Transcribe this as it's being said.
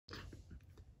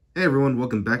Hey everyone,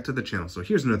 welcome back to the channel. So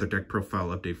here's another deck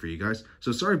profile update for you guys.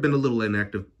 So sorry I've been a little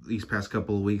inactive these past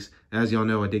couple of weeks. As y'all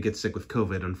know, I did get sick with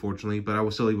COVID, unfortunately, but I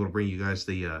was still able to bring you guys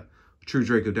the True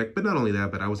Draco deck. But not only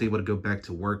that, but I was able to go back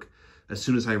to work as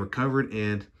soon as I recovered,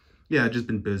 and yeah, I've just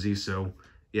been busy, so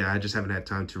yeah, I just haven't had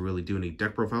time to really do any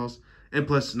deck profiles. And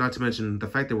plus, not to mention the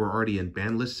fact that we're already in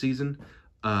ban list season,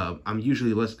 I'm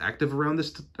usually less active around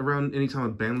any time a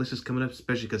ban list is coming up,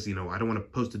 especially because, you know, I don't want to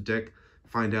post a deck,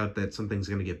 find out that something's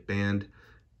going to get banned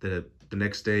the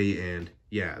next day, and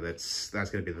yeah, that's going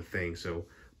to be the thing. So,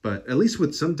 but at least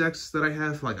with some decks that I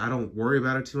have, like, I don't worry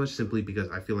about it too much, simply because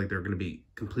I feel like they're going to be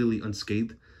completely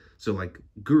unscathed. So like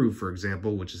Guru, for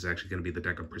example, which is actually going to be the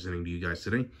deck I'm presenting to you guys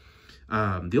today.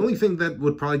 The only thing that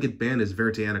would probably get banned is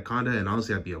Verite Anaconda, and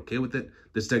honestly, I'd be okay with it.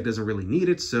 This deck doesn't really need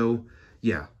it, so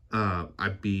yeah,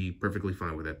 I'd be perfectly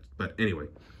fine with it. But anyway,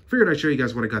 figured I'd show you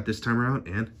guys what I got this time around,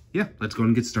 and yeah, let's go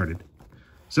and get started.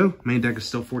 So, main deck is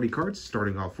still 40 cards,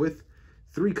 starting off with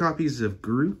 3 copies of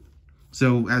Guru.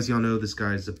 So, as y'all know, this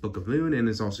guy is a Book of Moon and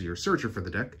is also your searcher for the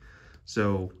deck.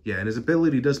 So, yeah, and his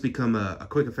ability does become a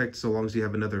quick effect so long as you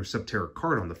have another Subterra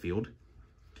card on the field.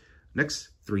 Next,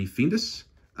 3 Fiendus.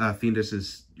 Fiendus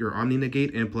is your Omni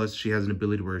Negate, and plus she has an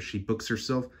ability where she books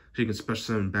herself. She can special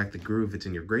summon back the Guru if it's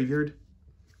in your graveyard.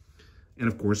 And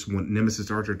of course, one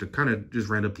Nemesis Archer to kind of just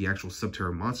round up the actual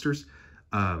Subterra monsters.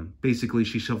 Basically,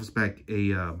 she shuffles back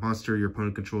a monster your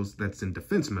opponent controls that's in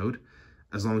defense mode,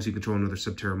 as long as you control another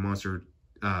Subterra monster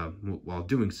while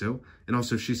doing so. And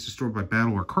also, if she's destroyed by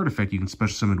battle or card effect, you can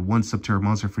special summon 1 Subterra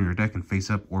monster from your deck in face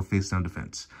up or face down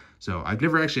defense. So I've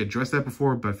never actually addressed that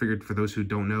before, but I figured for those who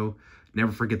don't know,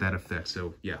 never forget that effect.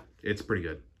 So yeah, it's pretty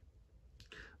good.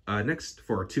 Next,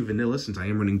 for our 2 vanilla, since I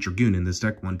am running Dragoon in this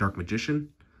deck, 1 Dark Magician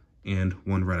and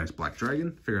 1 Red Eyes Black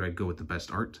Dragon. Figured I'd go with the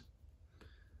best art.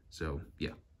 So,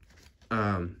 yeah.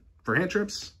 For hand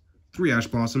traps, 3 Ash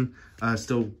Blossom.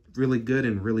 Still really good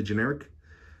and really generic.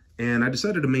 And I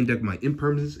decided to main deck my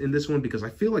Imperms in this one because I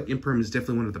feel like Imperm is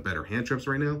definitely one of the better hand traps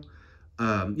right now.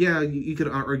 Yeah, you could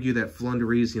argue that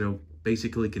Flunderies, you know,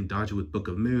 basically can dodge it with Book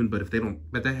of Moon, but if they don't,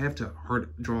 but they have to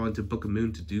hard draw into Book of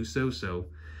Moon to do so. So,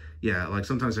 yeah, like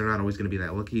sometimes they're not always going to be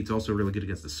that lucky. It's also really good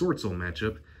against the Sword Soul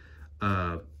matchup.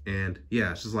 And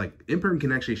yeah, it's just like Imperm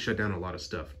can actually shut down a lot of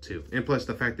stuff too. And plus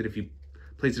the fact that if you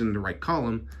place it in the right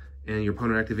column and your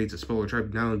opponent activates a spell or trap,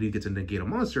 not only do you get to negate a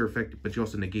monster effect, but you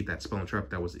also negate that spell and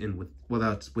trap that was in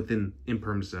that's within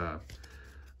Imperm's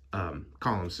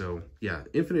column. So yeah,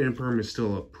 Infinite Imperm is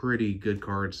still a pretty good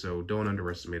card, so don't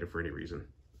underestimate it for any reason.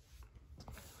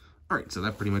 All right, so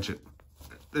that's pretty much it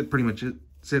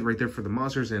right there for the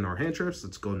monsters and our hand traps.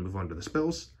 Let's go and move on to the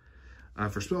spells.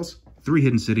 For spells, 3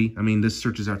 Hidden City. I mean, this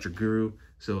searches out your Guru,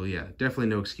 so yeah, definitely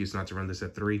no excuse not to run this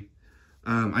at 3.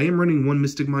 I am running 1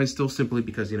 Mystic Mind still, simply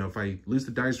because, you know, if I lose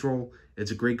the dice roll, it's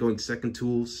a great going second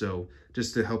tool, so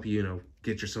just to help you, you know,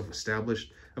 get yourself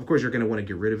established. Of course, you're going to want to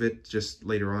get rid of it just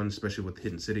later on, especially with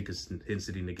Hidden City, because Hidden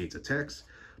City negates attacks.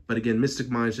 But again, Mystic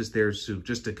Mind is just there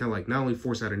just to kind of like not only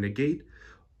force out a negate,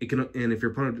 it can, and if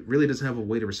your opponent really doesn't have a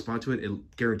way to respond to it,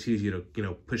 it guarantees you to, you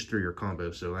know, push through your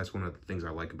combo. So that's one of the things I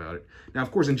like about it. Now,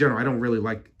 of course, in general, I don't really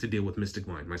like to deal with Mystic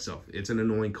Mind myself. It's an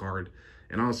annoying card.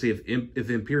 And honestly, if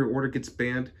the Imperial Order gets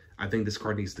banned, I think this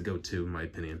card needs to go too, in my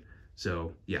opinion.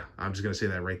 So yeah, I'm just going to say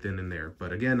that right then and there.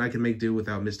 But again, I can make do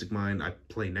without Mystic Mind. I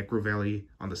play Necro Valley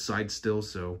on the side still.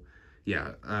 So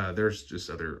yeah, there's just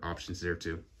other options there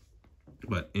too.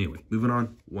 But anyway, moving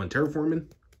on. 1 Terraforming.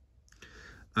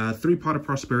 3 Pot of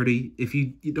Prosperity. If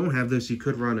you don't have this, you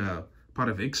could run a Pot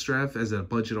of Ixtrav as a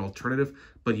budget alternative,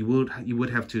 but you would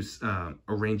have to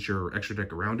arrange your extra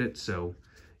deck around it. So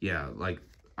yeah, like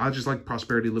I just like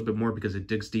Prosperity a little bit more because it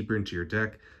digs deeper into your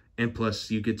deck, and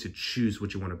plus you get to choose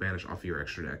what you want to banish off of your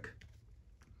extra deck.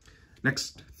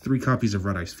 Next, 3 copies of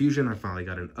Red Ice Fusion. I finally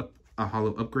got a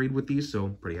holo upgrade with these, so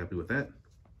pretty happy with that.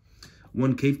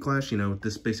 1 Cave Clash. You know,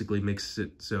 this basically makes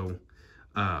it so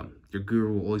your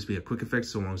Guru will always be a quick effect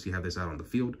so long as you have this out on the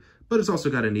field. But it's also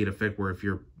got a neat effect where if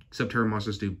your Subterra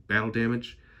monsters do battle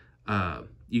damage,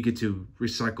 you get to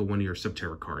recycle 1 of your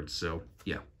Subterra cards. So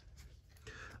yeah.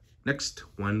 Next,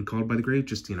 1 Called by the Grave,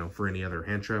 just, you know, for any other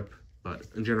hand trap. But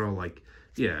in general, like,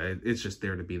 yeah, it's just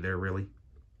there to be there, really.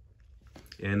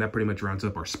 And that pretty much rounds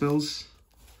up our spells.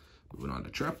 Moving on to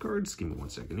trap cards. Give me 1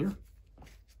 second here.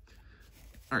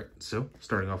 All right, so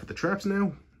starting off with the traps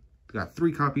now. Got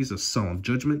 3 copies of Solemn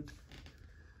Judgment,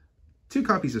 2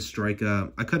 copies of Strike.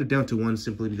 I cut it down to 1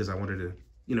 simply because I wanted to,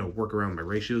 you know, work around my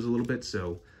ratios a little bit.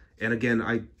 So, and again,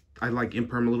 I like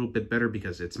Imperm a little bit better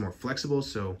because it's more flexible.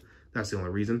 So that's the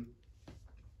only reason.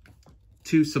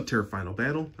 2 Subterra Final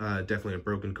Battle, definitely a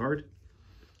broken card.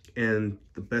 And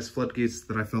the best floodgates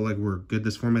that I felt like were good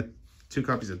this format, 2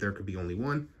 copies of There Could Be Only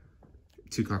One,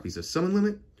 2 copies of Summon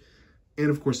Limit, and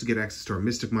of course to get access to our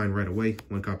Mystic Mine right away,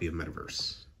 1 copy of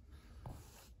Metaverse.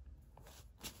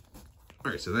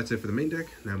 Alright, so that's it for the main deck.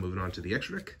 Now moving on to the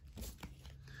extra deck.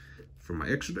 For my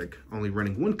extra deck, only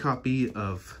running 1 copy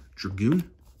of Dragoon.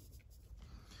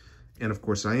 And of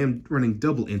course I am running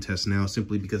double Intest now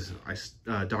simply because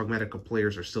Dogmatical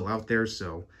players are still out there,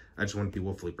 so I just want to be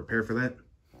willfully prepared for that.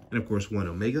 And of course 1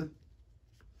 Omega.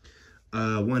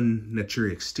 1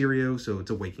 Naturi Exterio, so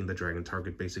it's awakening the dragon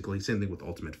target basically. Same thing with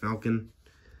Ultimate Falcon.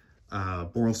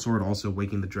 Boral Sword, also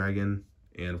awakening the dragon.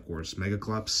 And of course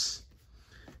Megaclops.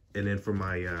 And then for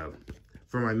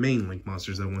my main Link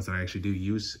monsters, the ones that I actually do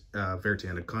use, Verite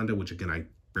Anaconda, which again I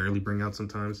barely bring out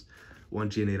sometimes. 1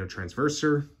 Geonato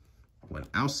Transverser. 1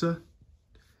 Ausa.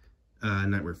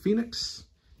 Nightmare Phoenix.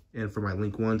 And for my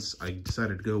Link ones, I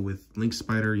decided to go with Link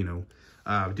Spider, you know.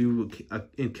 Do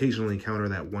occasionally encounter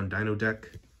that 1 Dino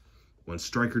deck, 1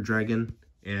 Striker Dragon,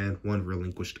 and 1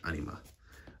 Relinquished Anima.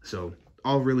 So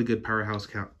all really good powerhouse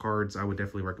cards. I would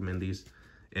definitely recommend these.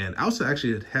 And Ausa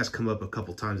actually has come up a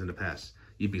couple times in the past.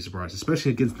 You'd be surprised,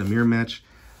 especially against the mirror match.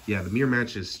 Yeah, the mirror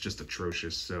match is just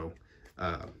atrocious. So,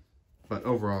 but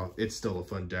overall, it's still a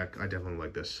fun deck. I definitely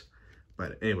like this.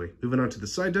 But anyway, moving on to the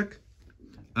side deck.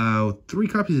 3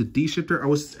 copies of D-Shifter. I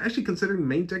was actually considering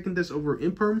main decking this over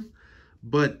Imperm,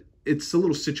 but it's a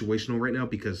little situational right now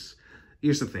because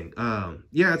here's the thing.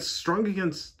 Yeah, it's strong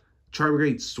against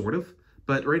Tri-Brigade, sort of.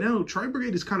 But right now,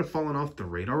 Tri-Brigade is kind of falling off the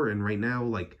radar. And right now,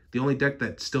 like, the only deck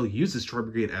that still uses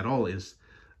Tri-Brigade at all is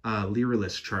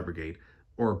Lyralist Tri-Brigade,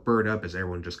 or Bird Up, as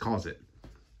everyone just calls it.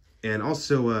 And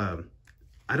also,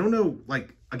 I don't know,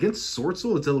 like, against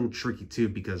Swordsoul, it's a little tricky, too,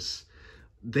 because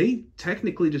they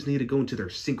technically just need to go into their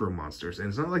Synchro monsters. And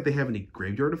it's not like they have any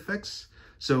graveyard effects.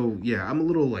 So, yeah, I'm a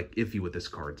little, like, iffy with this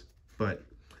card. But,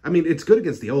 I mean, it's good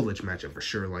against the Eldritch matchup for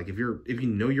sure. Like, if you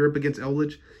know you're up against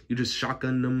Eldritch, you just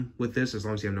shotgun them with this as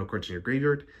long as you have no cards in your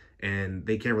graveyard. And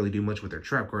they can't really do much with their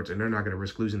trap cards, and they're not going to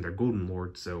risk losing their Golden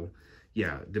Lord. So,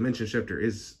 yeah, Dimension Shifter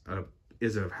is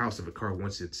a house of a card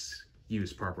once it's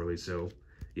used properly. So,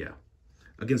 yeah.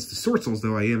 Against the Sword Souls,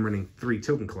 though, I am running 3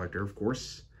 Token Collector, of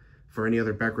course. For any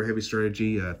other back row heavy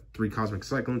strategy, 3 Cosmic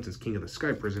Cyclone, since King of the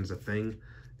Sky Prison is a thing.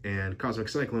 And Cosmic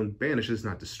Cyclone banishes,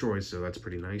 not destroys, so that's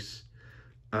pretty nice.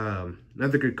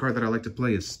 Another good card that I like to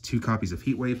play is 2 copies of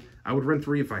Heatwave. I would run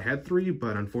 3 if I had 3,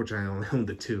 but unfortunately I only own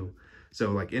the 2.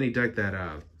 So, like, any deck that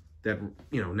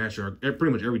you know, natural, pretty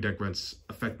much every deck runs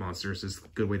effect monsters is a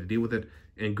good way to deal with it.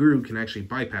 And Guru can actually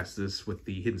bypass this with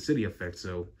the Hidden City effect,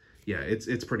 so yeah,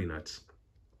 it's pretty nuts.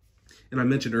 And I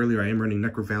mentioned earlier I am running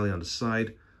Necro Valley on the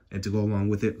side, and to go along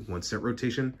with it, 1 set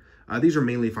rotation. These are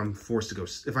mainly if I'm forced to go,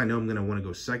 if I know I'm going to want to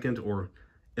go second, or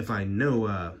if I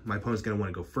know my opponent's going to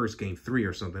want to go first, game 3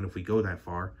 or something, if we go that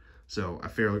far. So I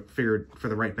figured for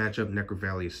the right matchup, Necro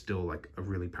Valley is still like a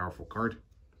really powerful card.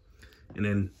 And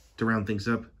then to round things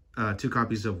up, 2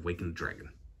 copies of Awakened Dragon.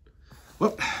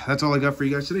 Well, that's all I got for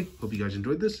you guys today. Hope you guys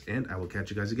enjoyed this, and I will catch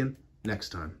you guys again next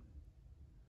time.